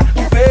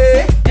 Oui.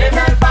 Et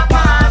belle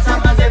papa, ça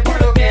mange pour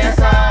le cœur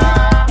ça.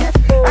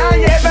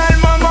 Aïe, belle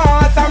maman,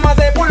 ça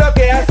mange pour le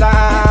cœur ça.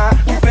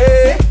 Oui.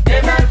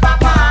 Et belle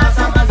papa,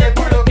 ça mange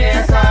pour le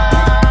cœur ça.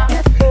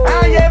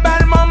 Aïe,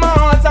 belle maman,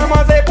 ça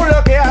mange pour le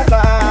cœur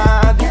ça.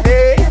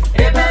 Oui.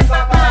 Et belle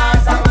papa,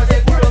 ça mange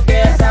pour le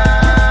cœur ça.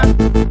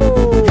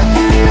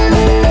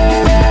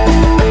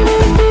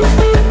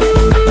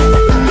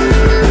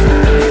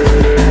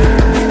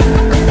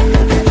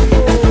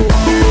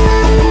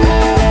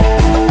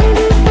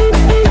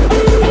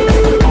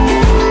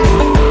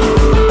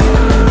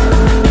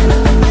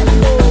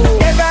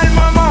 Et belle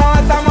maman,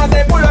 ça mange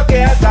pour le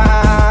cœur ça.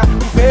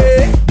 Oui.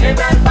 Et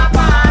belle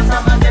papa, ça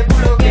mange pour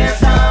le cœur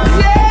ça.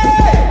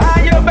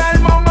 Aïe, belle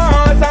maman,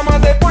 ça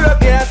mange pour le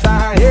cœur ça.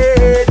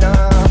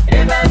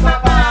 Et belle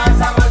papa,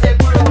 ça mange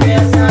pour le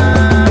cœur ça.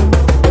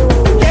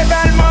 Et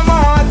belle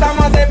maman, ça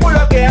mange pour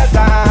le cœur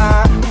ça.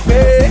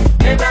 Oui.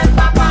 Et belle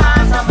papa,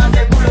 ça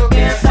mange pour le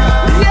cœur ça.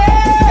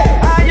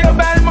 Aïe,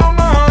 belle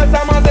maman, ça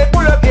mange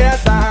pour le cœur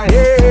ça.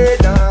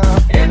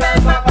 Et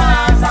belle papa,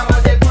 ça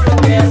mange pour le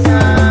cœur ça.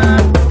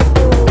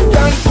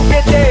 Dans tout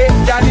pété,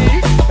 Jali,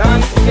 dans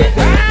tout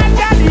pété,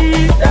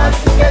 Jali, Dans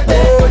tout que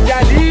oh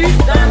Jali,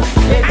 dans tout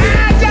que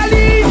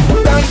Jali,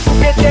 dans tout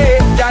pété,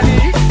 Jali,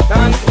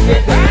 dans tout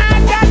pété,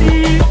 Jali,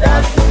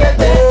 dans tout que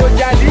oh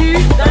Jali,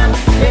 dans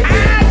tout que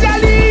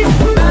Jali,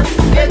 dans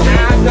tout que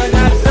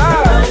Donna ça,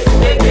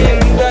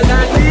 Donna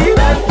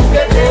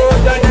li, oh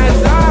Donna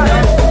ça,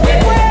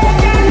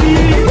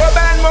 oh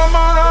belle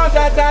maman,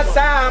 Donna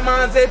ça,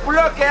 manger pour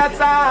le cœur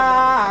ça,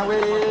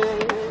 oui,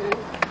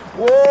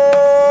 oh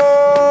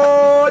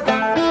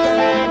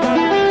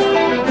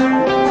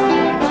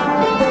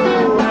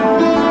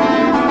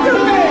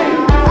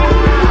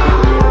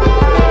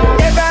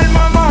et belle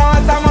maman,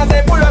 ça mange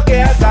pour le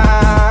cœur ça,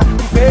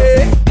 oui.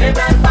 Et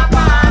belle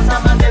papa, ça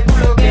mange pour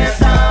le cœur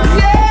ça.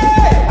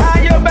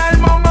 Aïe, belle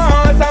maman,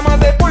 ça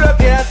mange pour le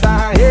cœur ça.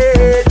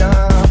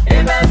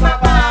 Et belle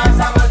papa,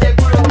 ça mange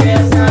pour le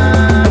cœur ça.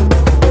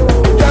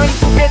 Dans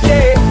tout pété,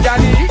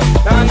 Jali,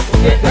 dans tout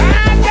pété,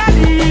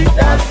 Jali,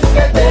 Dans tout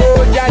que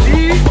oh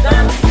Jali,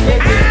 dans tout que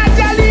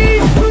Jali,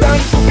 dans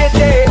tout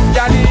pété,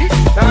 Jali,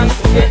 dans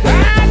tout pété,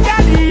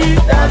 Jali,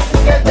 dans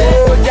tout que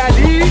oh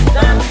Jali,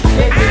 dans tout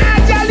que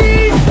Jali,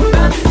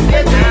 dans tout que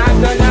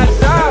Donna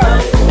ça,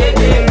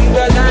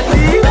 Donna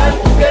li,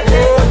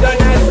 oh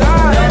Donna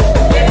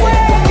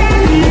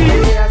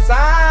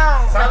ça,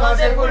 ça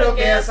mange pour le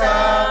cœur ça.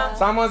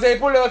 ça mange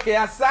pour le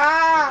cœur ça.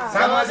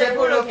 Ça mange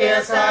pour le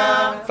cœur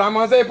ça. Ça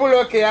mange pour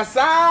le cœur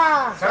ça.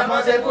 Ça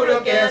mange pour le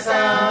cœur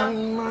ça.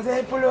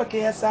 Manger pour le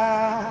cœur ça.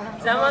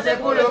 Ça mange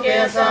pour le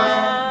cœur ça.